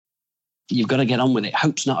you've got to get on with it.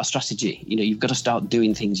 Hope's not a strategy. You've got to start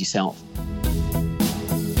doing things yourself.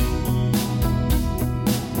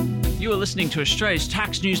 You are listening to Australia's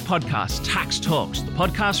tax news podcast, Tax Talks, the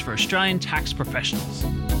podcast for Australian tax professionals.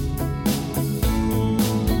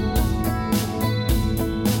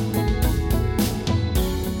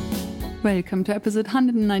 Welcome to episode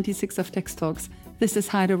 196 of Tax Talks. This is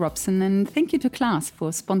Heide Robson, and thank you to Class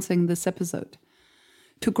for sponsoring this episode.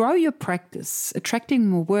 To grow your practice, attracting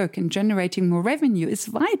more work and generating more revenue is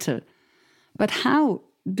vital. But how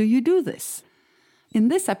do you do this? In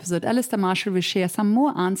this episode, Alistair Marshall will share some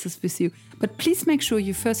more answers with you, but please make sure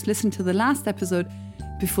you first listen to the last episode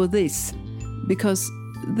before this, because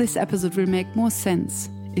this episode will make more sense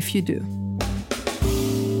if you do.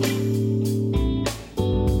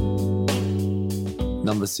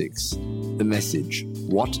 Number 6, the message.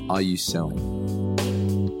 What are you selling?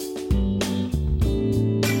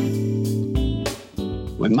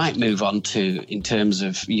 We might move on to, in terms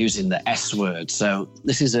of using the S word. So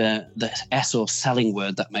this is the S or selling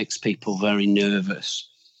word that makes people very nervous.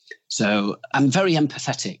 So I'm very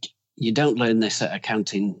empathetic. You don't learn this at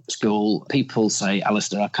accounting school. People say,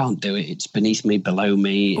 Alistair, I can't do it. It's beneath me, below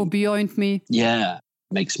me. Or beyond me. Yeah.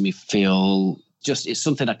 Makes me feel it's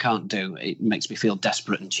something I can't do. It makes me feel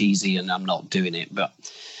desperate and cheesy and I'm not doing it. But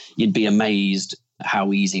you'd be amazed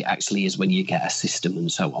how easy it actually is when you get a system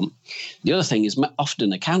and so on. The other thing is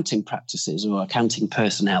often accounting practices or accounting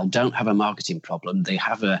personnel don't have a marketing problem. They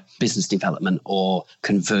have a business development or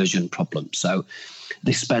conversion problem. So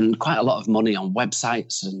they spend quite a lot of money on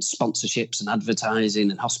websites and sponsorships and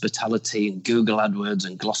advertising and hospitality and Google AdWords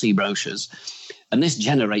and glossy brochures. And this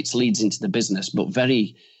generates leads into the business, but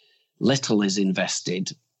very little is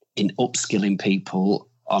invested in upskilling people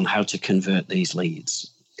on how to convert these leads.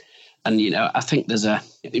 And, I think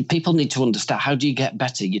people need to understand, how do you get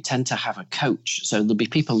better? You tend to have a coach. So there'll be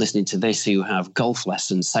people listening to this who have golf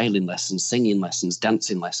lessons, sailing lessons, singing lessons,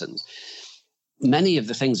 dancing lessons. Many of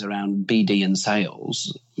the things around BD and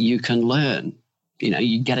sales, you can learn.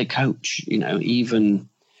 You get a coach, even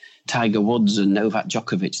Tiger Woods and Novak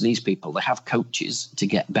Djokovic, these people, they have coaches to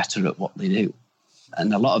get better at what they do.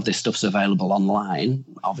 And a lot of this stuff's available online.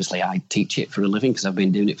 Obviously, I teach it for a living because I've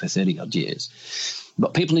been doing it for 30 odd years.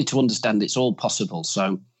 But people need to understand it's all possible.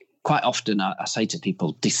 So quite often I say to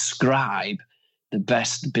people, describe the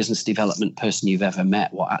best business development person you've ever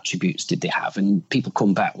met. What attributes did they have? And people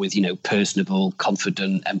come back with, personable,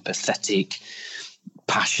 confident, empathetic,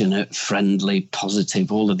 passionate, friendly, positive,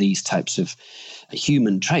 all of these types of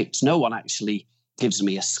human traits. No one actually gives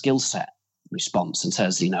me a skill set response and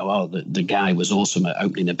says, the guy was awesome at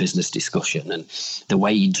opening a business discussion, and the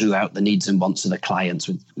way he drew out the needs and wants of the clients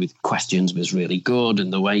with questions was really good,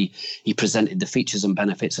 and the way he presented the features and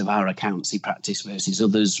benefits of our accountancy practice versus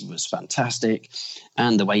others was fantastic,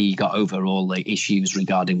 and the way he got over all the issues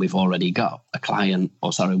regarding we've already got a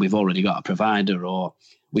provider, or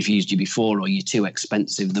we've used you before, or you're too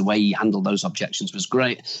expensive. The way he handled those objections was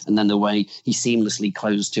great, and then the way he seamlessly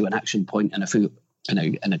closed to an action point and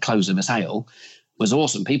a close of a sale was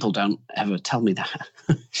awesome. People don't ever tell me that.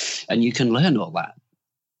 And you can learn all that.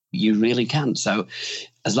 You really can. So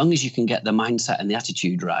as long as you can get the mindset and the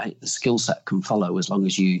attitude right, the skill set can follow as long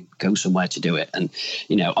as you go somewhere to do it. And,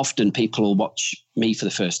 often people will watch me for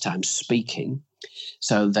the first time speaking.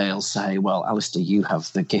 So they'll say, well, Alistair, you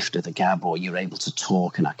have the gift of the gab, or you're able to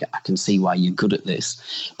talk, and I can see why you're good at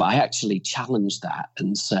this. But I actually challenge that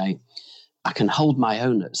and say, I can hold my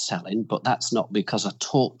own at selling, but that's not because I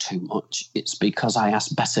talk too much. It's because I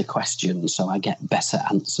ask better questions, so I get better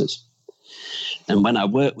answers. And when I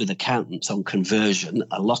work with accountants on conversion,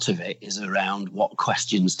 a lot of it is around what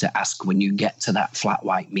questions to ask when you get to that flat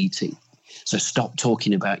white meeting. So stop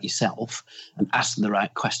talking about yourself and ask the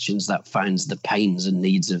right questions that finds the pains and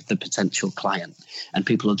needs of the potential client. And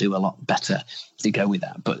people will do a lot better to go with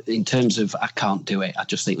that. But in terms of I can't do it, I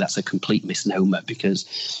just think that's a complete misnomer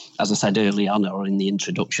because, as I said early on or in the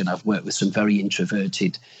introduction, I've worked with some very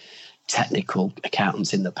introverted technical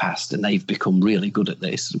accountants in the past, and they've become really good at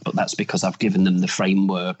this. But that's because I've given them the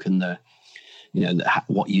framework and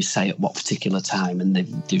what you say at what particular time, and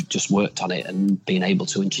they've just worked on it and been able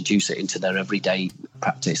to introduce it into their everyday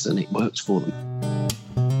practice, and it works for them.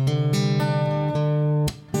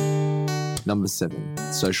 Number 7,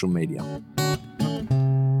 social media.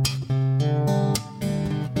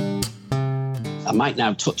 I might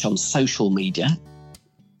now touch on social media.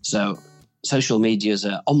 So social media is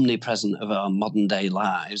omnipresent of our modern day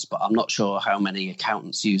lives, but I'm not sure how many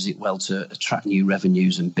accountants use it well to attract new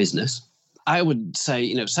revenues and business. I would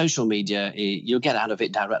say, social media, you'll get out of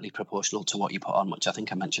it directly proportional to what you put on, which I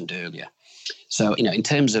think I mentioned earlier. So, in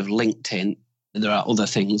terms of LinkedIn, There are other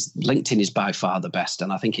things. LinkedIn is by far the best.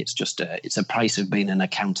 And I think it's just it's a price of being an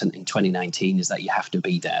accountant in 2019 is that you have to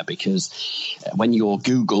be there, because when you're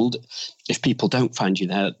Googled, if people don't find you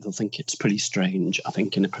there, they'll think it's pretty strange, I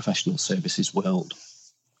think, in a professional services world.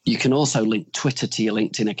 You can also link Twitter to your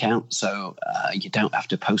LinkedIn account, so you don't have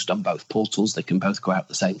to post on both portals. They can both go out at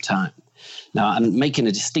the same time. Now, I'm making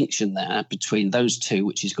a distinction there between those two,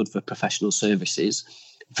 which is good for professional services,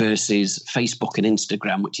 versus Facebook and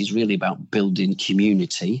Instagram, which is really about building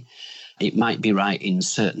community. It might be right in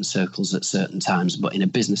certain circles at certain times, but in a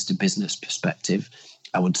business-to-business perspective,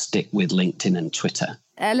 I would stick with LinkedIn and Twitter.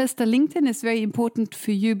 Alistair, LinkedIn is very important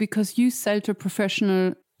for you because you sell to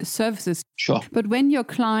professional services. Sure. But when your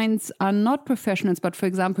clients are not professionals, but for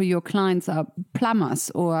example, your clients are plumbers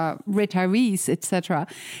or retirees, etc.,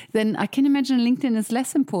 then I can imagine LinkedIn is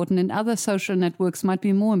less important and other social networks might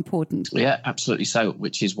be more important. Yeah, absolutely so,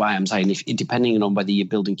 which is why I'm saying if depending on whether you're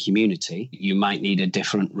building community, you might need a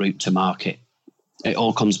different route to market. It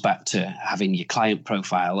all comes back to having your client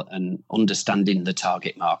profile and understanding the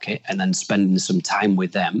target market and then spending some time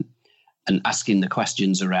with them and asking the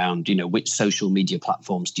questions around, which social media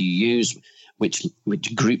platforms do you use? Which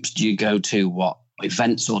groups do you go to? What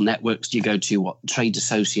events or networks do you go to? What trade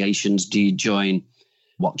associations do you join?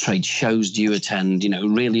 What trade shows do you attend?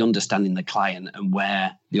 Really understanding the client and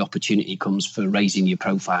where the opportunity comes for raising your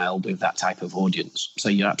profile with that type of audience. So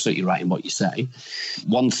you're absolutely right in what you say.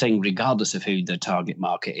 One thing, regardless of who the target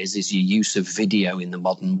market is your use of video in the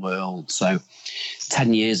modern world. So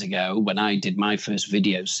 10 years ago, when I did my first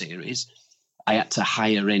video series, I had to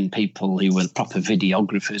hire in people who were proper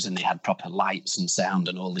videographers and they had proper lights and sound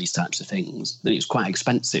and all these types of things. It was quite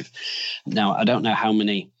expensive. Now, I don't know how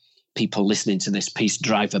many people listening to this piece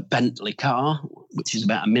drive a Bentley car, which is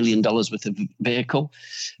about $1 million worth of vehicle.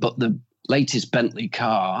 But the latest Bentley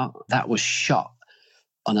car, that was shot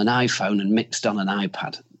on an iPhone and mixed on an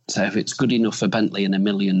iPad. So if it's good enough for Bentley and $1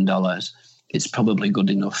 million, it's probably good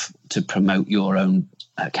enough to promote your own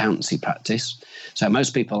accountancy practice. So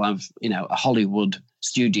most people have, a Hollywood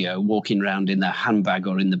studio walking around in their handbag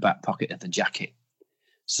or in the back pocket of the jacket.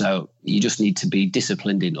 So you just need to be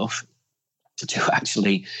disciplined enough to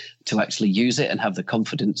actually use it and have the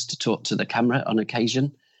confidence to talk to the camera on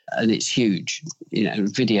occasion. And it's huge.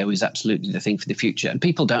 Video is absolutely the thing for the future. And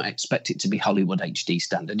people don't expect it to be Hollywood HD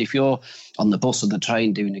standard. If you're on the bus or the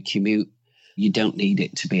train doing a commute, you don't need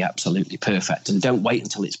it to be absolutely perfect. And don't wait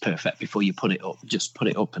until it's perfect before you put it up. Just put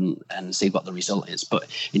it up and see what the result is. But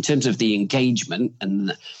in terms of the engagement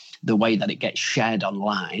and the way that it gets shared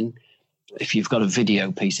online, if you've got a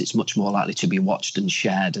video piece, it's much more likely to be watched and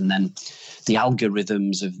shared. And then the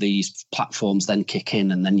algorithms of these platforms then kick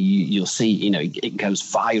in, and then you'll see, it goes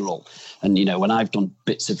viral. And, when I've done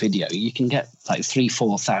bits of video, you can get like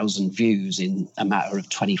 3,000-4,000 views in a matter of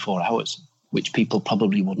 24 hours, which people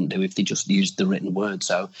probably wouldn't do if they just used the written word.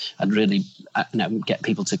 So I'd really get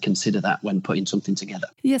people to consider that when putting something together.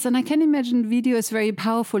 Yes, and I can imagine video is very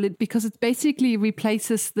powerful because it basically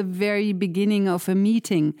replaces the very beginning of a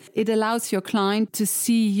meeting. It allows your client to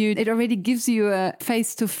see you. It already gives you a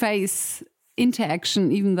face-to-face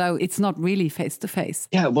interaction, even though it's not really face-to-face.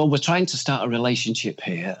 Yeah, well, we're trying to start a relationship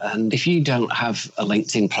here. And if you don't have a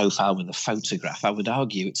LinkedIn profile with a photograph, I would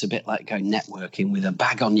argue it's a bit like going networking with a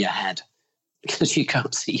bag on your head, because you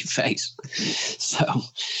can't see your face. So,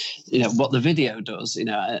 what the video does,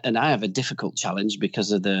 and I have a difficult challenge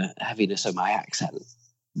because of the heaviness of my accent.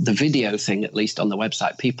 The video thing, at least on the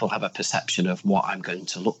website, people have a perception of what I'm going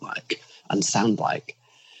to look like and sound like.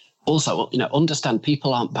 Also, understand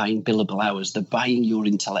people aren't buying billable hours, they're buying your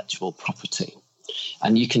intellectual property.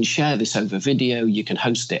 And you can share this over video, you can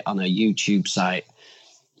host it on a YouTube site,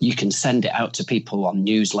 you can send it out to people on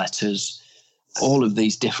newsletters. All of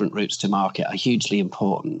these different routes to market are hugely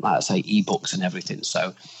important, like I say, ebooks and everything.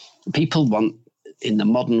 So people want, in the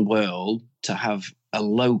modern world, to have a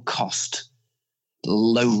low cost,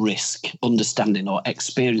 low risk understanding or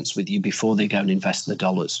experience with you before they go and invest the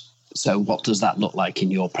dollars. So what does that look like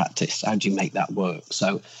in your practice? How do you make that work?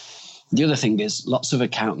 So the other thing is lots of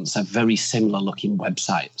accountants have very similar looking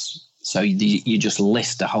websites. So you just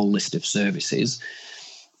list a whole list of services,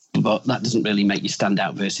 but that doesn't really make you stand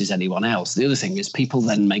out versus anyone else. The other thing is people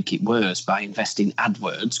then make it worse by investing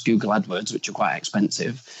AdWords, Google AdWords, which are quite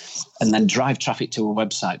expensive, and then drive traffic to a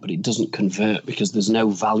website, but it doesn't convert because there's no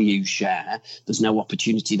value share. There's no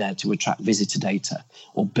opportunity there to attract visitor data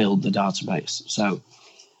or build the database. So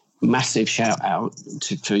massive shout out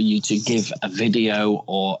for you to give a video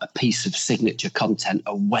or a piece of signature content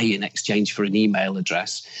away in exchange for an email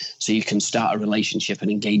address, so you can start a relationship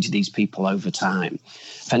and engage these people over time.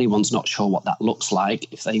 If anyone's not sure what that looks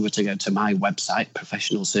like, if they were to go to my website,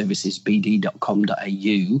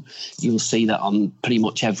 professionalservicesbd.com.au, you'll see that on pretty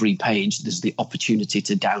much every page there's the opportunity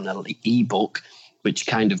to download the ebook, which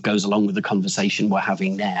kind of goes along with the conversation we're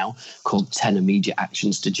having now, called 10 Immediate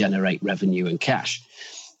Actions to Generate Revenue and Cash.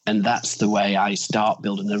 And that's the way I start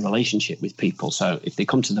building a relationship with people. So if they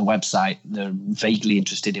come to the website, they're vaguely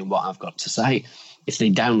interested in what I've got to say. If they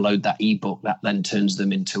download that ebook, that then turns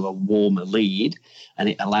them into a warmer lead, and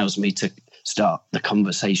it allows me to start the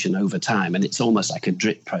conversation over time. And it's almost like a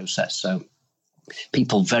drip process. So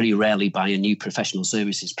people very rarely buy a new professional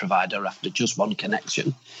services provider after just one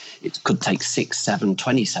connection. It could take 6, 7,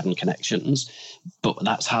 27 connections, but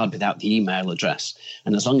that's hard without the email address.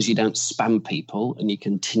 And as long as you don't spam people and you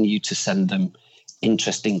continue to send them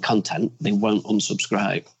interesting content, they won't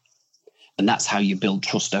unsubscribe. And that's how you build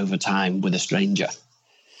trust over time with a stranger.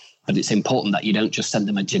 But it's important that you don't just send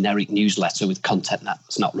them a generic newsletter with content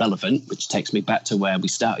that's not relevant, which takes me back to where we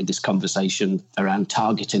started this conversation around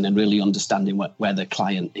targeting and really understanding where the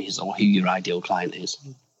client is or who your ideal client is.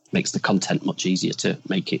 Makes the content much easier to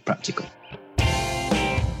make it practical.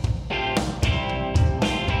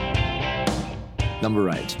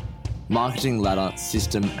 Number 8, marketing ladder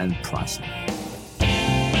system and pricing.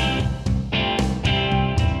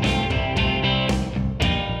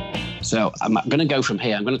 So I'm going to go from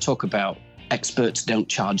here. I'm going to talk about experts don't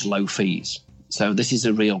charge low fees. So this is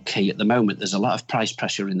a real key. At the moment, there's a lot of price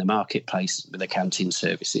pressure in the marketplace with accounting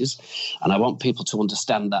services. And I want people to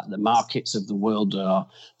understand that the markets of the world are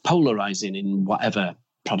polarizing in whatever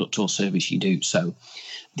product or service you do. So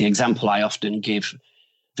the example I often give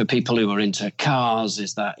for people who are into cars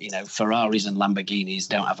is that, Ferraris and Lamborghinis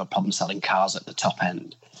don't have a problem selling cars at the top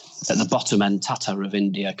end. At the bottom end, Tata of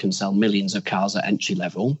India can sell millions of cars at entry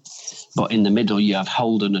level. But in the middle, you have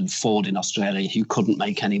Holden and Ford in Australia who couldn't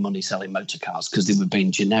make any money selling motor cars because they were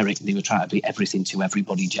being generic. They were trying to be everything to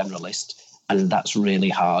everybody generalist. And that's really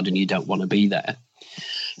hard, and you don't want to be there.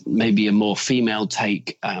 Maybe a more female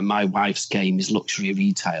take, my wife's game is luxury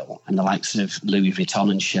retail. And the likes of Louis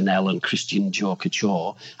Vuitton and Chanel and Christian Dior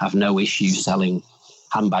Couture have no issue selling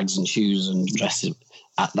handbags and shoes and dresses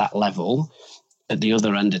at that level. At the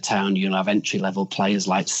other end of town, you'll have entry-level players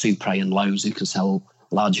like Supre and Lowe's who can sell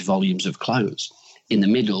large volumes of clothes. In the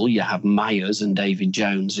middle, you have Myers and David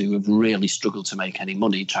Jones who have really struggled to make any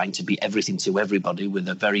money, trying to be everything to everybody with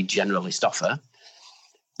a very generalist offer.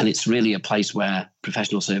 And it's really a place where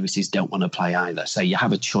professional services don't want to play either. So you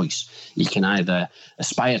have a choice. You can either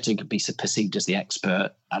aspire to be perceived as the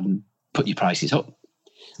expert and put your prices up,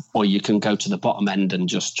 or you can go to the bottom end and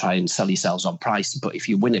just try and sell yourselves on price. But if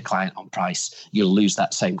you win a client on price, you'll lose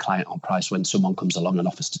that same client on price when someone comes along and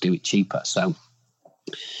offers to do it cheaper. So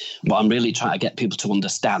what I'm really trying to get people to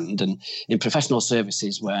understand, and in professional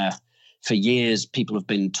services where for years people have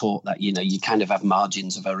been taught that, you kind of have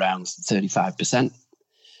margins of around 35%.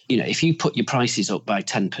 If you put your prices up by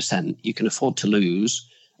 10%, you can afford to lose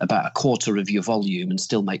about a quarter of your volume and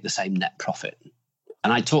still make the same net profit.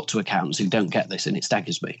 And I talk to accountants who don't get this, and it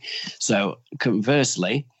staggers me. So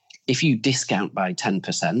conversely, if you discount by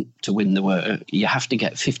 10% to win the work, you have to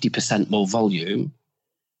get 50% more volume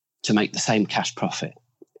to make the same cash profit.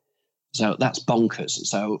 So that's bonkers.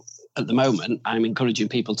 So at the moment, I'm encouraging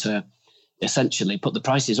people to essentially put the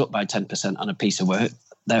prices up by 10% on a piece of work.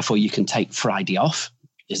 Therefore, you can take Friday off.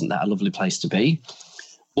 Isn't that a lovely place to be?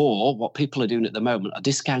 Or what people are doing at the moment are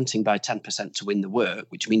discounting by 10% to win the work,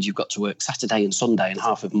 which means you've got to work Saturday and Sunday and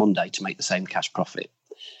half of Monday to make the same cash profit,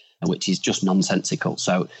 which is just nonsensical.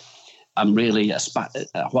 So I'm really, I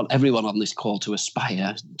want everyone on this call to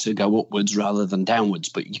aspire to go upwards rather than downwards.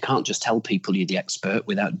 But you can't just tell people you're the expert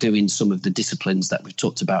without doing some of the disciplines that we've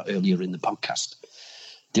talked about earlier in the podcast.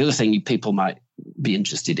 The other thing people might be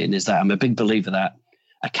interested in is that I'm a big believer that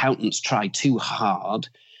accountants try too hard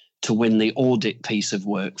to win the audit piece of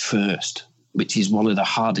work first, which is one of the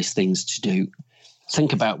hardest things to do.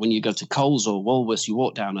 Think about when you go to Coles or Woolworths, you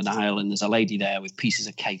walk down an aisle and there's a lady there with pieces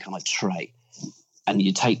of cake on a tray. And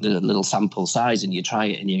you take the little sample size and you try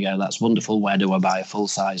it and you go, that's wonderful. Where do I buy a full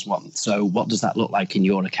size one? So what does that look like in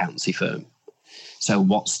your accountancy firm? So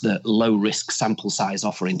what's the low risk sample size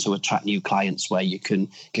offering to attract new clients where you can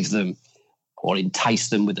give them or entice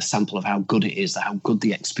them with a sample of how good it is, how good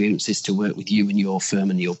the experience is to work with you and your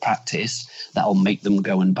firm and your practice, that'll make them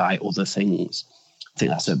go and buy other things. I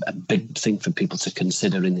think that's a big thing for people to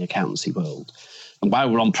consider in the accountancy world. And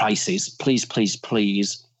while we're on prices, please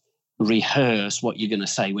rehearse what you're going to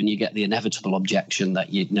say when you get the inevitable objection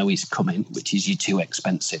that you know is coming, which is you're too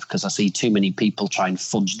expensive. Because I see too many people try and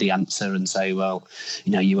fudge the answer and say, well,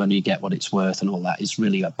 you know, you only get what it's worth and all that. Is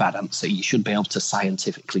really a bad answer. You should be able to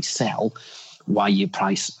scientifically sell why your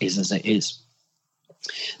price is as it is.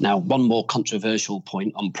 Now, one more controversial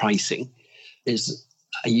point on pricing is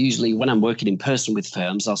I usually, when I'm working in person with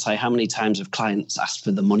firms, I'll say, how many times have clients asked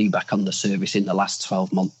for the money back on the service in the last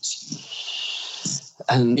 12 months?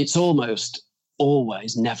 And it's almost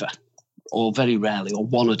always never, or very rarely, or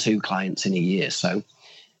one or two clients in a year. So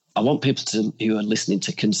I want people who are listening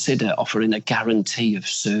to consider offering a guarantee of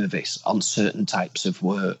service on certain types of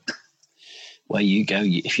work, where you go,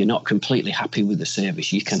 if you're not completely happy with the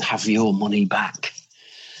service, you can have your money back.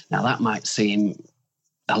 Now, that might seem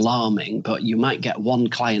alarming, but you might get one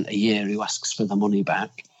client a year who asks for the money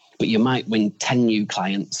back, but you might win 10 new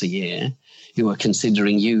clients a year who are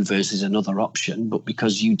considering you versus another option. But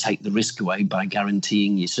because you take the risk away by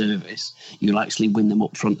guaranteeing your service, you'll actually win them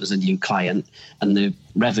up front as a new client, and the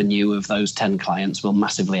revenue of those 10 clients will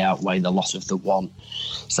massively outweigh the loss of the one.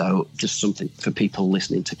 So just something for people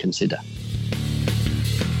listening to consider.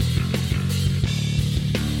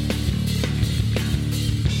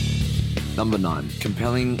 Number 9,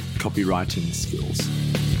 compelling copywriting skills.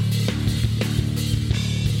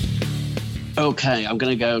 Okay, I'm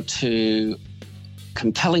going to go to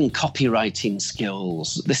compelling copywriting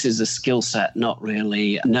skills. This is a skill set not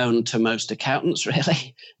really known to most accountants,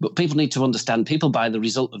 really, but people need to understand people buy the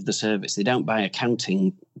result of the service. They don't buy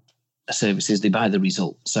accounting services, they buy the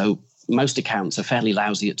result. So most accountants are fairly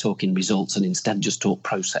lousy at talking results and instead just talk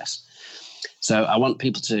process. So I want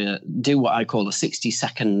people to do what I call a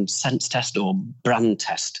 60-second sense test or brand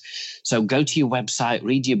test. So go to your website,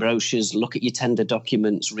 read your brochures, look at your tender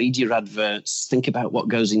documents, read your adverts, think about what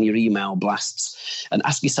goes in your email blasts, and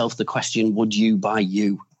ask yourself the question, would you buy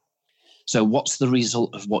you? So what's the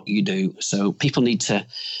result of what you do? So people need to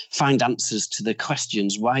find answers to the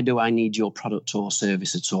questions, why do I need your product or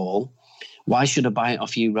service at all? Why should I buy it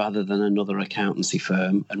off you rather than another accountancy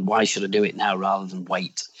firm? And why should I do it now rather than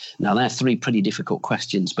wait? Now, they're 3 pretty difficult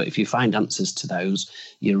questions, but if you find answers to those,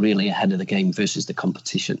 you're really ahead of the game versus the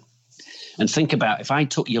competition. And think about, if I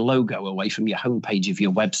took your logo away from your homepage of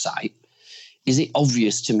your website, is it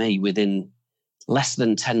obvious to me within less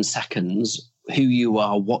than 10 seconds who you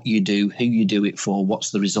are, what you do, who you do it for, what's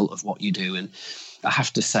the result of what you do? And I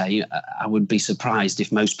have to say, I would be surprised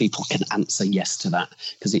if most people can answer yes to that,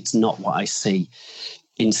 because it's not what I see.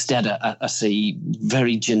 Instead, I see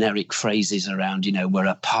very generic phrases around, you know, we're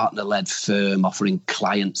a partner-led firm offering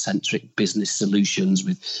client-centric business solutions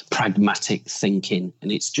with pragmatic thinking,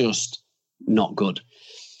 and it's just not good.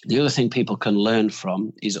 The other thing people can learn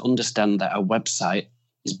from is understand that a website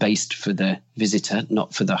is based for the visitor,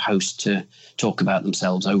 not for the host to talk about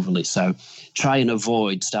themselves overly. So try and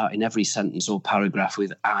avoid starting every sentence or paragraph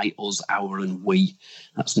with I, us, our, and we.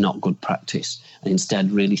 That's not good practice. And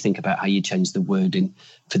instead, really think about how you change the wording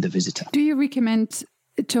for the visitor. Do you recommend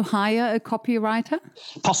to hire a copywriter?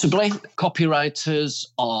 Possibly. Copywriters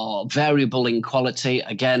are variable in quality.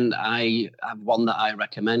 Again, I have one that I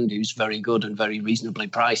recommend who's very good and very reasonably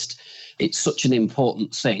priced. It's such an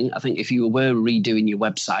important thing. I think if you were redoing your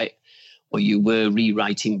website or you were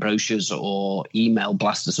rewriting brochures or email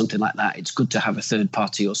blasts or something like that, it's good to have a third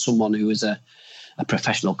party or someone who is a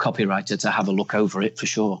professional copywriter to have a look over it for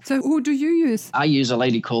sure. So who do you use? I use a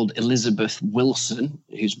lady called Elizabeth Wilson,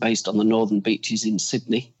 who's based on the Northern Beaches in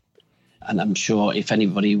Sydney. And I'm sure if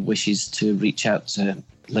anybody wishes to reach out to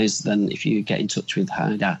Liz, then if you get in touch with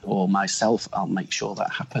her or myself, I'll make sure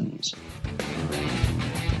that happens.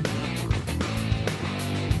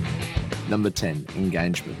 Number 10,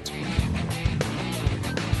 engagement.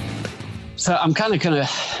 So I'm kind of going to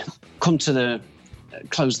come to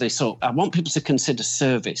close this up. I want people to consider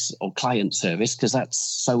service or client service because that's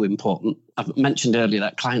so important. I've mentioned earlier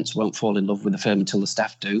that clients won't fall in love with the firm until the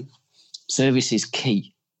staff do. Service is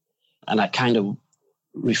key. And I kind of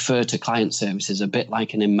refer to client service as a bit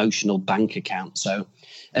like an emotional bank account. So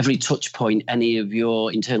every touch point any of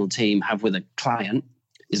your internal team have with a client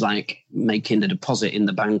is like making a deposit in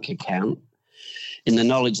the bank account, in the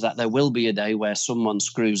knowledge that there will be a day where someone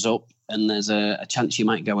screws up and there's a chance you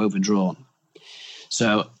might go overdrawn.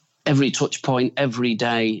 So every touch point, every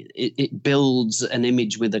day, it builds an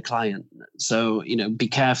image with the client. So, you know, be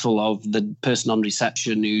careful of the person on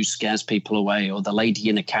reception who scares people away or the lady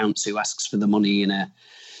in accounts who asks for the money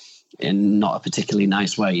in not a particularly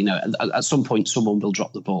nice way. You know, at some point, someone will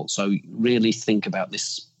drop the ball. So really think about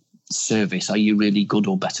this service. Are you really good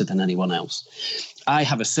or better than anyone else? I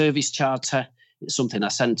have a service charter. It's something I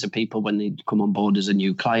send to people when they come on board as a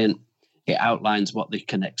new client. It outlines what they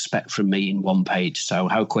can expect from me in one page. So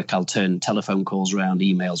how quick I'll turn telephone calls around,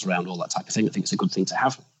 emails around, all that type of thing. I think it's a good thing to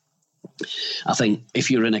have. I think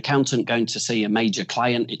if you're an accountant going to see a major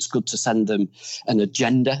client, it's good to send them an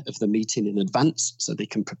agenda of the meeting in advance so they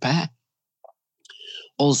can prepare.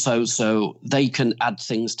 Also, so they can add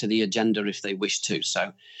things to the agenda if they wish to.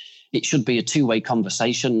 So it should be a two-way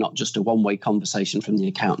conversation, not just a one-way conversation from the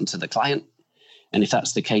accountant to the client. And if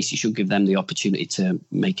that's the case, you should give them the opportunity to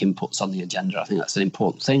make inputs on the agenda. I think that's an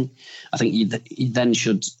important thing. I think you then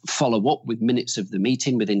should follow up with minutes of the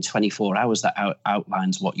meeting within 24 hours that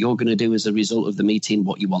outlines what you're going to do as a result of the meeting,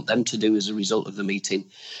 what you want them to do as a result of the meeting.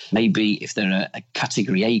 Maybe if they're a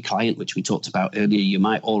category A client, which we talked about earlier, you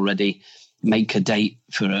might already make a date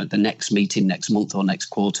for the next meeting next month or next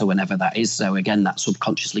quarter, whenever that is. So again, that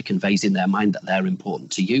subconsciously conveys in their mind that they're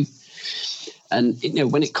important to you. And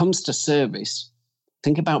when it comes to service,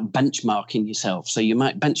 think about benchmarking yourself. So you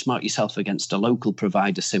might benchmark yourself against a local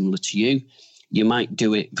provider similar to you. You might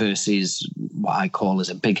do it versus what I call as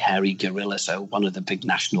a big hairy gorilla. So one of the big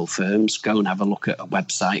national firms. Go and have a look at a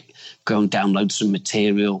website, go and download some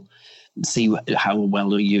material, see how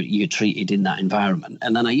well you're treated in that environment.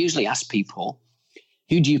 And then I usually ask people,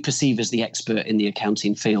 who do you perceive as the expert in the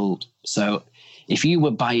accounting field? So if you were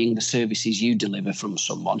buying the services you deliver from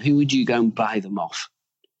someone, who would you go and buy them off?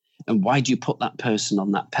 And why do you put that person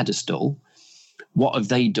on that pedestal? What have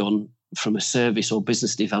they done from a service or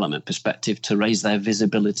business development perspective to raise their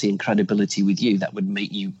visibility and credibility with you that would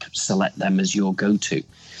make you select them as your go-to?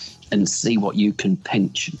 And see what you can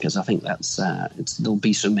pinch, because I think that's there'll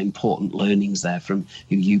be some important learnings there from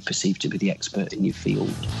who you perceive to be the expert in your field.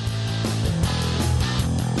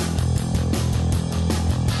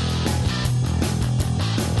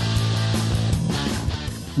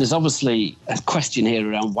 There's obviously a question here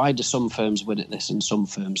around why do some firms win at this and some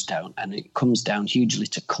firms don't? And it comes down hugely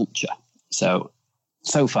to culture.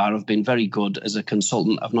 So far, I've been very good as a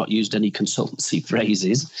consultant. I've not used any consultancy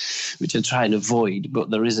phrases, which I try and avoid, but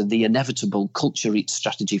there is the inevitable culture eats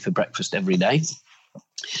strategy for breakfast every day.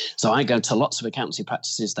 So I go to lots of accountancy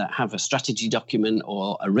practices that have a strategy document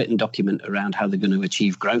or a written document around how they're going to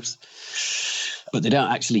achieve growth, but they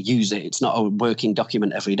don't actually use it. It's not a working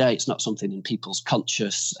document every day. It's not something in people's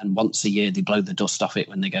conscious, and once a year they blow the dust off it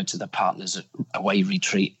when they go to the partners away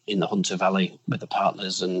retreat in the Hunter Valley with the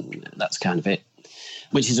partners, and that's kind of it,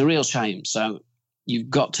 which is a real shame. So you've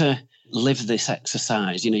got to live this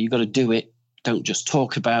exercise. You've got to do it. Don't just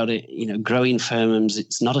talk about it. Growing firms,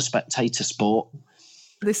 it's not a spectator sport.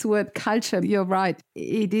 This word culture, you're right.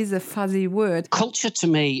 It is a fuzzy word. Culture to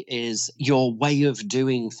me is your way of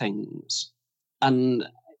doing things. And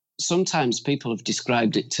sometimes people have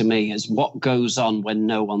described it to me as what goes on when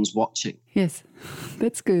no one's watching. Yes,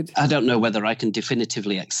 that's good. I don't know whether I can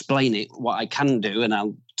definitively explain it. What I can do, and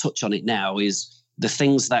I'll touch on it now, is the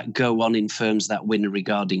things that go on in firms that win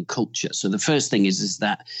regarding culture. So the first thing is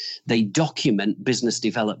that they document business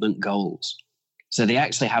development goals. So they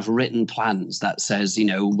actually have written plans that says,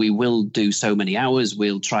 we will do so many hours,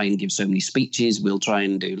 we'll try and give so many speeches, we'll try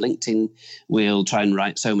and do LinkedIn, we'll try and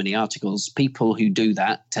write so many articles. People who do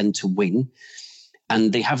that tend to win,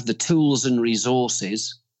 and they have the tools and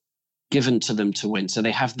resources given to them to win. So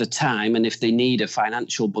they have the time, and if they need a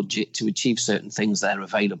financial budget to achieve certain things, they're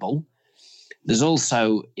available. There's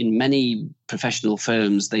also, in many professional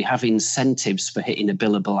firms, they have incentives for hitting a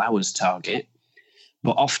billable hours target,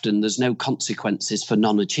 but often there's no consequences for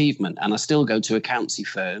non-achievement. And I still go to accountancy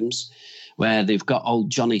firms where they've got old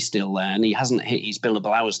Johnny still there, and he hasn't hit his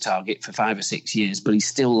billable hours target for 5 or 6 years, but he's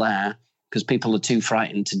still there because people are too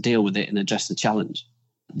frightened to deal with it and address the challenge.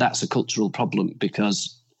 That's a cultural problem,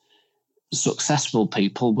 because successful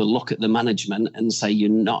people will look at the management and say, you're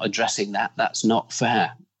not addressing that, that's not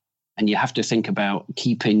fair. And you have to think about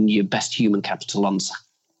keeping your best human capital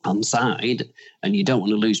on side, and you don't want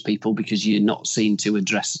to lose people because you're not seen to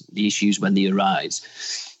address the issues when they arise.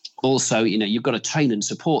 Also, you've got to train and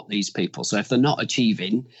support these people. So if they're not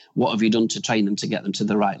achieving, what have you done to train them to get them to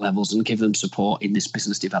the right levels and give them support in this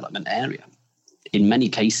business development area? In many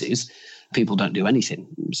cases, people don't do anything.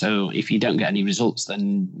 So if you don't get any results,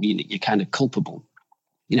 then you're kind of culpable.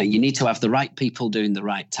 You need to have the right people doing the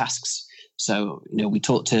right tasks. So, we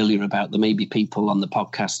talked earlier about there may be people on the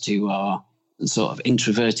podcast who are sort of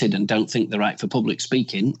introverted and don't think they're right for public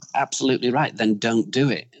speaking. Absolutely right. Then don't do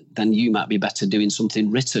it. Then you might be better doing something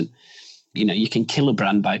written. You can kill a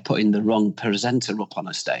brand by putting the wrong presenter up on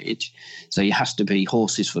a stage. So you have to be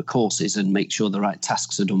horses for courses and make sure the right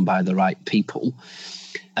tasks are done by the right people.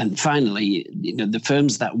 And finally, the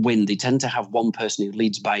firms that win, they tend to have one person who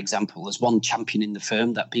leads by example. There's one champion in the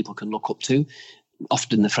firm that people can look up to.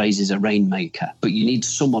 often the phrase is a rainmaker, but you need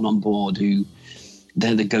someone on board who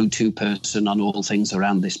they're the go-to person on all things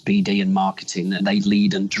around this BD and marketing, and they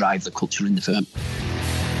lead and drive the culture in the firm.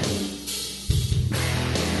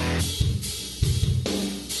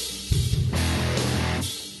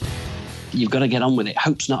 You've got to get on with it.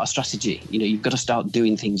 Hope's not a strategy. You've got to start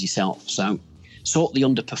doing things yourself. So sort the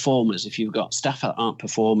underperformers. If you've got staff that aren't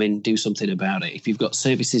performing, do something about it. If you've got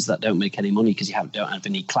services that don't make any money because you don't have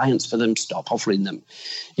any clients for them, stop offering them.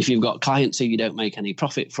 If you've got clients who you don't make any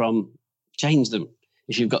profit from, change them.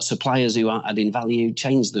 If you've got suppliers who aren't adding value,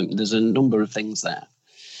 change them. There's a number of things there.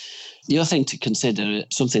 The other thing to consider,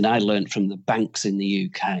 something I learned from the banks in the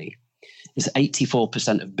UK, is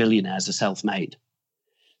 84% of billionaires are self-made.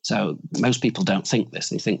 So most people don't think this.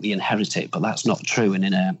 They think they inherit it, but that's not true. And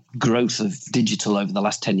in a growth of digital over the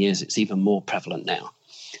last 10 years, it's even more prevalent now.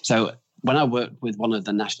 So when I worked with one of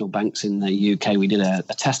the national banks in the UK, we did a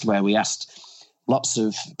test where we asked lots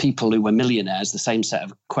of people who were millionaires the same set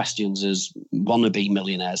of questions as wannabe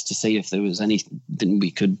millionaires to see if there was anything we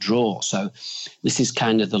could draw. So this is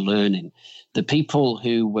kind of the learning. The people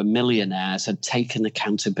who were millionaires had taken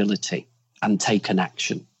accountability and taken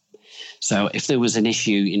action. So if there was an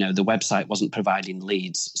issue, the website wasn't providing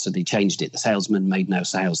leads, so they changed it. The salesman made no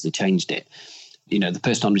sales, they changed it. The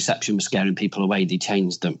person on reception was scaring people away, they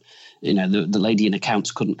changed them. The lady in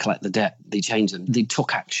accounts couldn't collect the debt, they changed them. They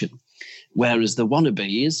took action. Whereas the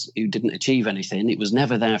wannabes who didn't achieve anything, it was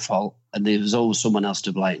never their fault and there was always someone else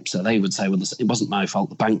to blame. So they would say, well, it wasn't my fault.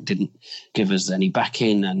 The bank didn't give us any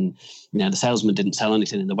backing and, the salesman didn't sell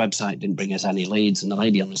anything and the website didn't bring us any leads and the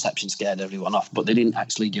lady on reception scared everyone off, but they didn't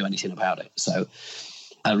actually do anything about it. So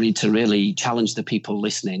I need to really challenge the people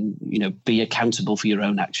listening, be accountable for your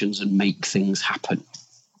own actions and make things happen.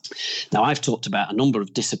 Now, I've talked about a number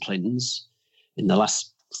of disciplines in the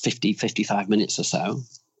last 55 minutes or so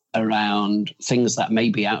around things that may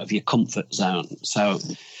be out of your comfort zone. So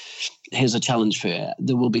here's a challenge for you.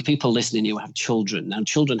 There will be people listening who have children. Now,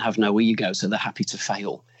 children have no ego, so they're happy to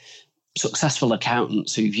fail. Successful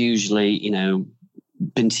accountants who've usually,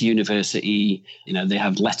 been to university, they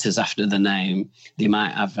have letters after the name, they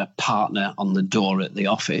might have a partner on the door at the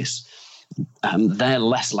office, they're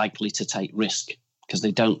less likely to take risk because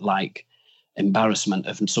they don't like embarrassment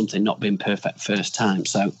of something not being perfect first time.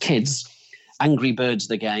 So kids, Angry Birds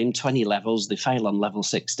the game, 20 levels, they fail on level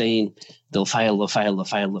 16, they'll fail.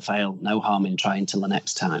 No harm in trying till the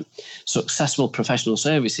next time. Successful professional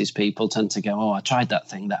services people tend to go, I tried that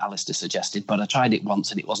thing that Alistair suggested, but I tried it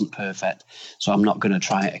once and it wasn't perfect, so I'm not going to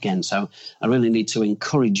try it again. So I really need to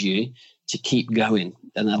encourage you to keep going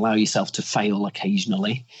and allow yourself to fail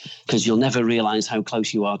occasionally, because you'll never realize how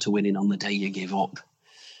close you are to winning on the day you give up.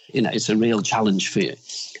 It's a real challenge for you.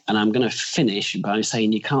 And I'm going to finish by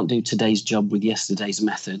saying you can't do today's job with yesterday's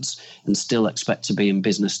methods and still expect to be in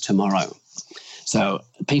business tomorrow. So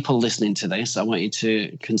people listening to this, I want you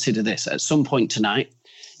to consider this. At some point tonight,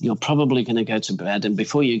 you're probably going to go to bed. And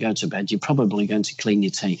before you go to bed, you're probably going to clean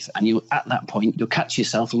your teeth. And at that point, you'll catch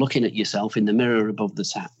yourself looking at yourself in the mirror above the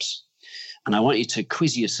taps. And I want you to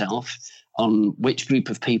quiz yourself on which group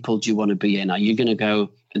of people do you want to be in. Are you going to go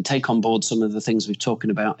and take on board some of the things we're talking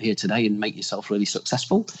about here today and make yourself really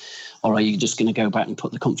successful? Or are you just going to go back and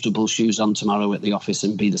put the comfortable shoes on tomorrow at the office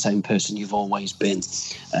and be the same person you've always been?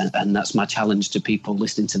 And that's my challenge to people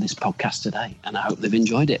listening to this podcast today. And I hope they've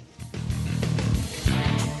enjoyed it.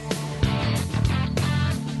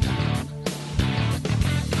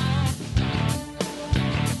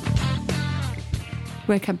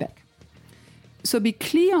 Welcome back. So be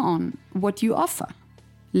clear on what you offer.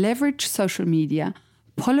 Leverage social media,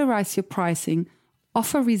 polarize your pricing,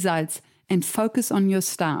 offer results, and focus on your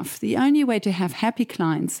staff. The only way to have happy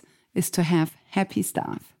clients is to have happy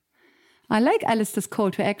staff. I like Alistair's call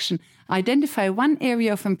to action. Identify one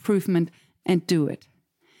area of improvement and do it.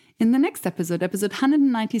 In the next episode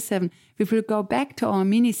 197, we will go back to our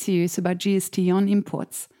mini-series about GST on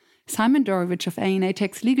imports. Simon Dorowich of A&A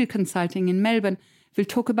Tax Legal Consulting in Melbourne will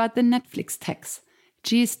talk about the Netflix tax,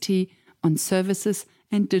 GST on services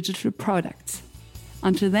and digital products.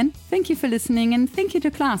 Until then, thank you for listening and thank you to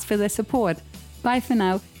Class for their support. Bye for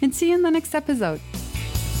now and see you in the next episode.